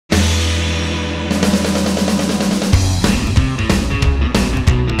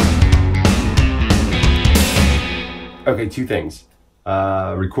Okay, two things.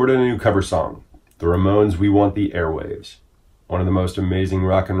 Recorded a new cover song. The Ramones, We Want The Airwaves. One of the most amazing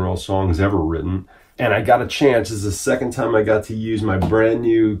rock and roll songs ever written. And I got a chance, this is the second time I got to use my brand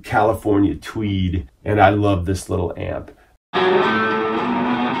new California Tweed, and I love this little amp.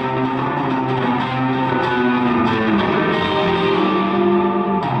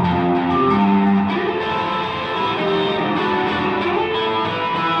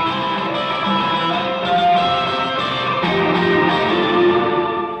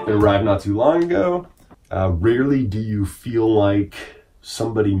 It arrived not too long ago. Rarely do you feel like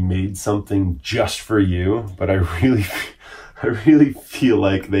somebody made something just for you, but I really feel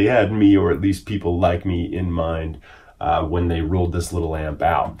like they had me, or at least people like me, in mind when they rolled this little amp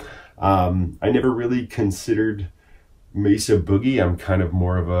out. I never really considered Mesa Boogie. I'm kind of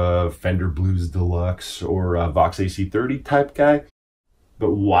more of a Fender Blues Deluxe or a Vox AC30 type guy.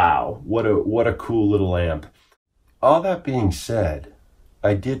 But wow, what a cool little amp. All that being said,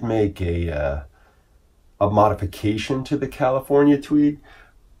 I did make a modification to the California Tweed.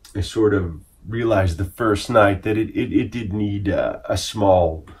 I sort of realized the first night that it did need a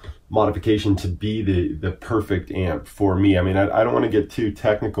small modification to be the perfect amp for me. I mean, I don't want to get too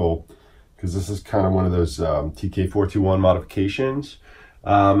technical because this is kind of one of those TK421 modifications.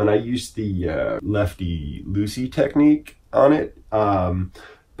 And I used the lefty loosey technique on it.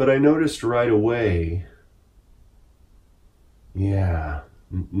 But I noticed right away, yeah,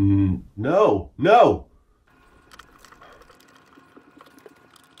 no.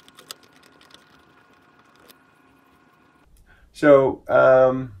 So,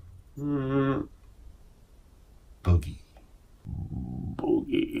 boogie,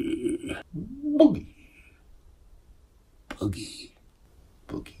 boogie, boogie, boogie,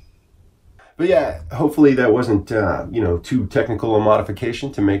 boogie. But yeah, hopefully that wasn't, too technical a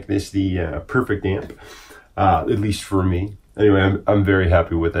modification to make this the perfect amp, at least for me. Anyway, I'm very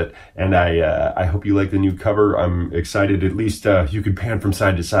happy with it, and I hope you like the new cover. I'm excited. At least you could pan from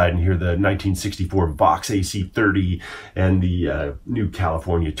side to side and hear the 1964 Vox AC30 and the new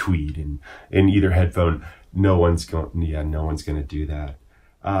California Tweed in either headphone. No one's going to do that.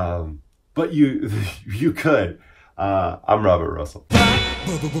 But you could. I'm Robert Russell.